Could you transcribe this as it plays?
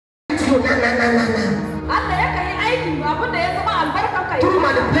you through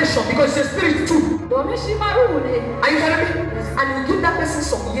manipulation, because it's a spirit too. Are you hearing me? And you give that person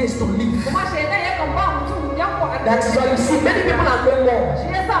some years to live. That is why you see many people are no more.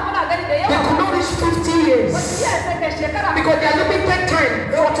 They could not reach 50 years because they are limited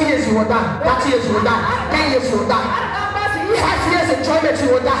time. 40 years you will die, 30 years you will die, 10 years you will die, 5 years enjoyment you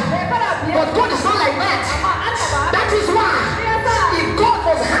will die. But God is not like that. That is why if God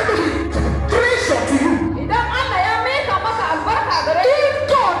was handling creation to you, if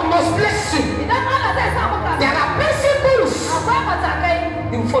God must bless you, there are principles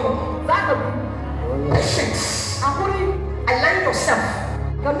you follow. Patience. Allow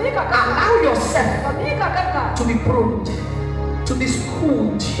yourself to be pruned, to be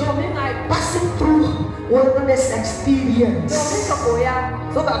schooled, passing through wilderness experience,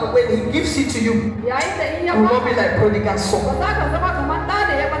 so that when He gives it to you, you will not be like prodigal son.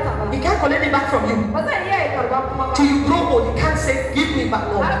 He can't collect it back from you. Till you grow old, He can't say, give me back,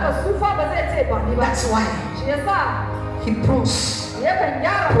 Lord. That's why He prunes,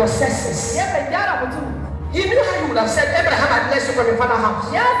 processes. He knew how He would have said, Abraham, I bless you from your father's house.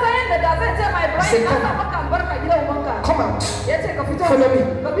 Say, come out, follow me.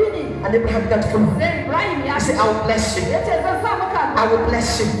 And Abraham began to follow. He said, I will bless you. I will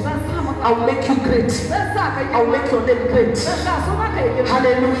bless you. I will make you great. I will make your name great.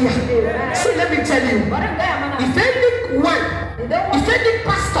 Hallelujah. So let me tell you, if anyone, if any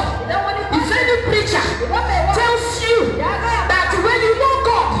pastor, if any preacher tells you that when you know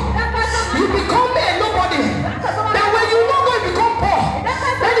God, you become a nobody, that when you know God, you become poor,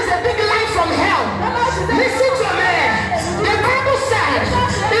 that is a big lie from hell. Listen to me. The Bible said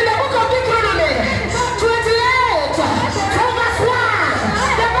in the book of Deuteronomy 28 from verse 1,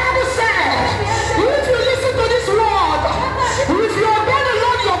 the Bible said, if you listen to this word, if you obey the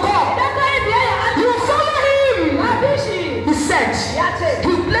Lord your God, you follow Him. He said,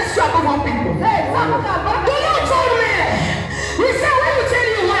 He bless you above all people. The Lord told me, He said, when you tell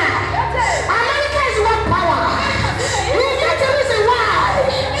you why, America is what power. You get the reason why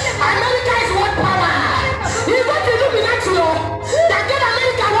America is what power. He's not the Illuminati that get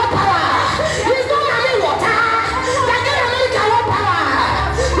America what power. He's not Mami Water that get America what power.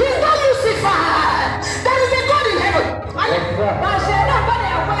 He's not Lucifer. There is a God in heaven. There is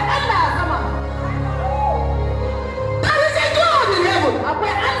a God in heaven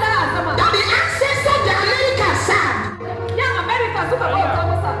that the ancestors of the Americans served.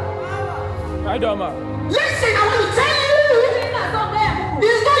 Listen, I want to tell you,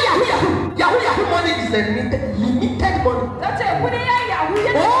 it's not Yahoo. Yahoo money is limited money.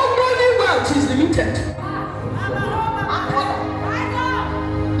 All money wealth is limited.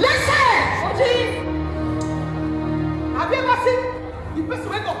 Listen. Have you ever seen the person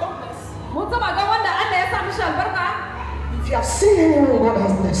who got blessed? If you have seen anyone God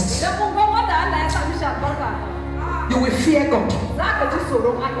has blessed, you will fear God.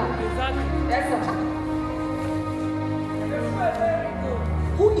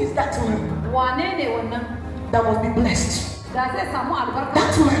 Who is that man that must be blessed? That man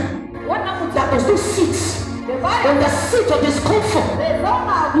that does not sit on the seat of discomfort,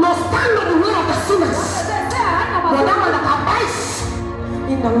 nor stand on the way of the sinners, but that man that abides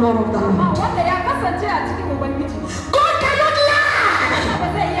in the Lord of the Lord. God cannot lie.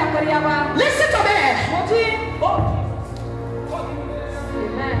 Listen to me.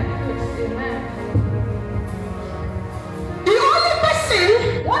 Amen. The only person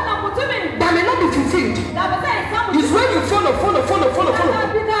that may not be fulfilled is when you follow.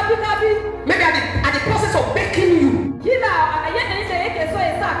 Maybe at the process of baking you. When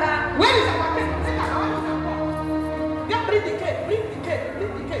is our cake? Bring the cake.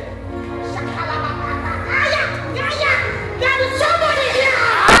 There is somebody here.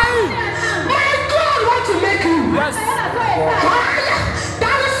 My God wants to make you. Yes.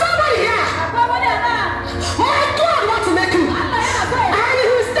 There is somebody here. My God wants to make you. And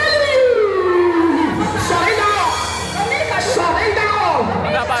He's telling you, surrender all.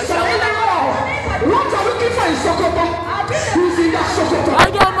 What are you looking for in Sokoto? Who's in that Sokoto?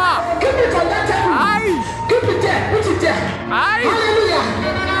 Keep it on that table. Keep it there. Put it there. Hallelujah.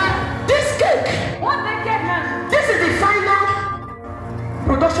 This cake. This is the final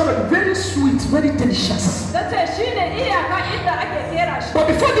production of very sweet, very delicious. But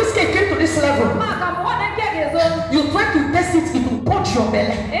before this cake came to this level, you try to test it, it will punch your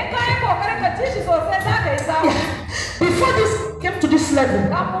belly. Yeah. Before this came to this level,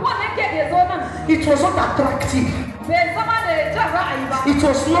 it was not attractive. It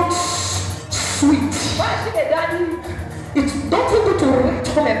was not sweet. Don't you go to write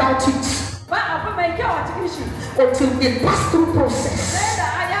home about it until it pass through process.